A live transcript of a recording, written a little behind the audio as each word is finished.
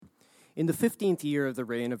In the 15th year of the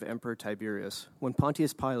reign of Emperor Tiberius, when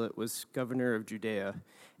Pontius Pilate was governor of Judea,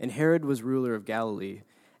 and Herod was ruler of Galilee,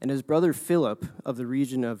 and his brother Philip of the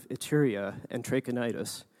region of Iturea and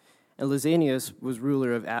Trachonitis, and Lysanias was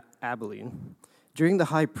ruler of Abilene, during the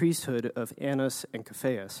high priesthood of Annas and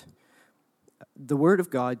Caiaphas, the word of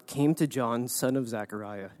God came to John, son of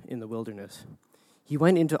Zechariah, in the wilderness. He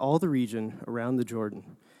went into all the region around the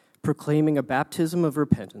Jordan, proclaiming a baptism of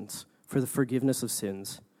repentance for the forgiveness of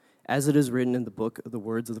sins, as it is written in the book of the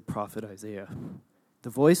words of the prophet Isaiah. The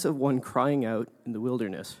voice of one crying out in the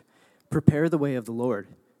wilderness, "Prepare the way of the Lord,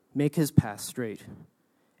 make his path straight.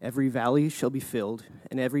 Every valley shall be filled,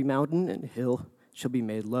 and every mountain and hill shall be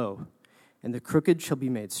made low, and the crooked shall be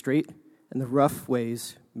made straight, and the rough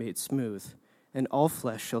ways made smooth, and all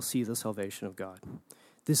flesh shall see the salvation of God."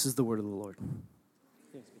 This is the word of the Lord.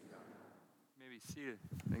 Thanks be to God. You may be seated.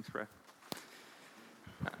 Thanks, Brett.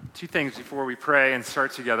 Two things before we pray and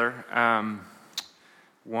start together.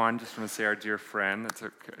 One, just want to say our dear friend that's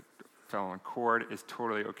a fellow on cord is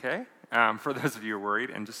totally okay. For those of you who are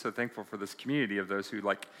worried, and just so thankful for this community of those who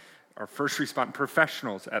are first respond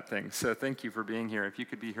professionals at things. So thank you for being here. If you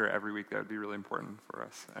could be here every week, that would be really important for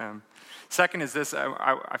us. Second is this,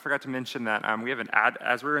 I forgot to mention that we have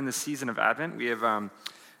as we're in the season of Advent, we have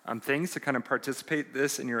things to kind of participate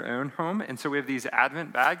this in your own home. And so we have these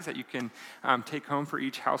Advent bags that you can take home for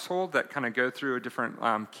each household that kind of go through a different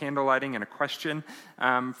candle lighting and a question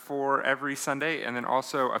for every Sunday. And then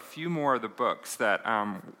also a few more of the books that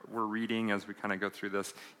we're reading as we kind of go through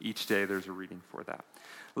this. Each day there's a reading for that.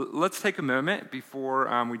 Let's take a moment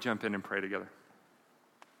before we jump in and pray together.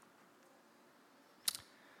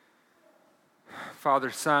 Father,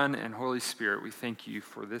 Son, and Holy Spirit, we thank you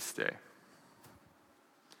for this day,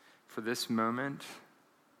 for this moment,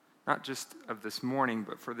 not just of this morning,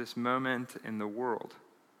 but for this moment in the world,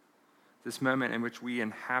 this moment in which we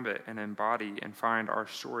inhabit and embody and find our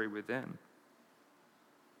story within.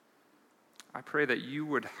 I pray that you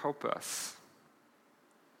would help us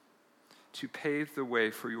to pave the way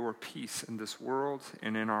for your peace in this world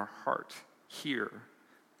and in our heart, here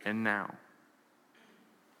and now.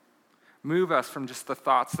 Move us from just the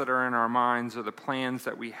thoughts that are in our minds or the plans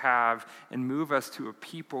that we have, and move us to a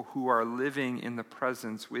people who are living in the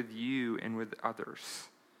presence with you and with others.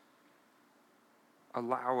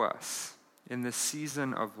 Allow us, in this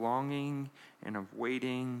season of longing and of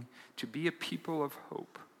waiting, to be a people of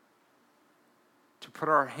hope, to put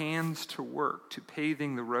our hands to work, to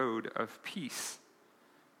paving the road of peace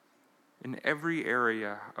in every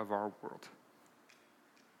area of our world.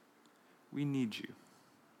 We need you.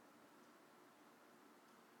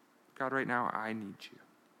 God, right now, I need you.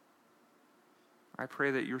 I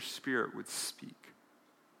pray that your Spirit would speak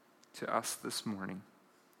to us this morning.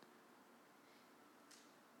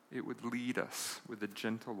 It would lead us with a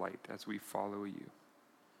gentle light as we follow you.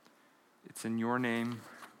 It's in your name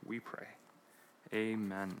we pray.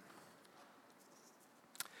 Amen.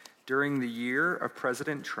 During the year of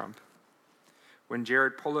President Trump, when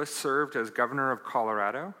Jared Polis served as governor of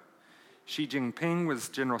Colorado, Xi Jinping was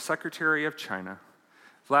general secretary of China,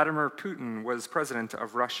 Vladimir Putin was president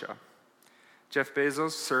of Russia, Jeff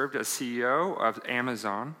Bezos served as CEO of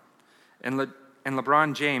Amazon, and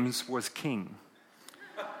LeBron James was king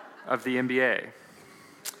of the NBA.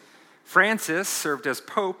 Francis served as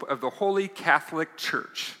Pope of the Holy Catholic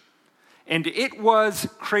Church. And it was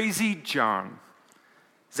Crazy John,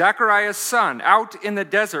 Zechariah's son, out in the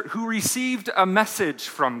desert, who received a message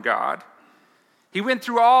from God. He went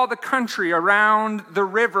through all the country around the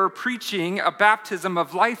river preaching a baptism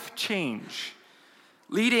of life change,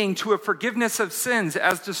 leading to a forgiveness of sins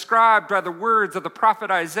as described by the words of the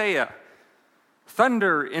prophet Isaiah.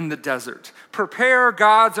 Thunder in the desert. Prepare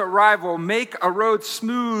God's arrival. Make a road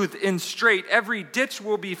smooth and straight. Every ditch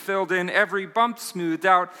will be filled in, every bump smoothed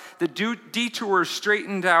out, the detours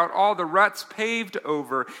straightened out, all the ruts paved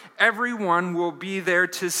over. Everyone will be there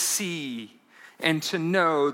to see and to know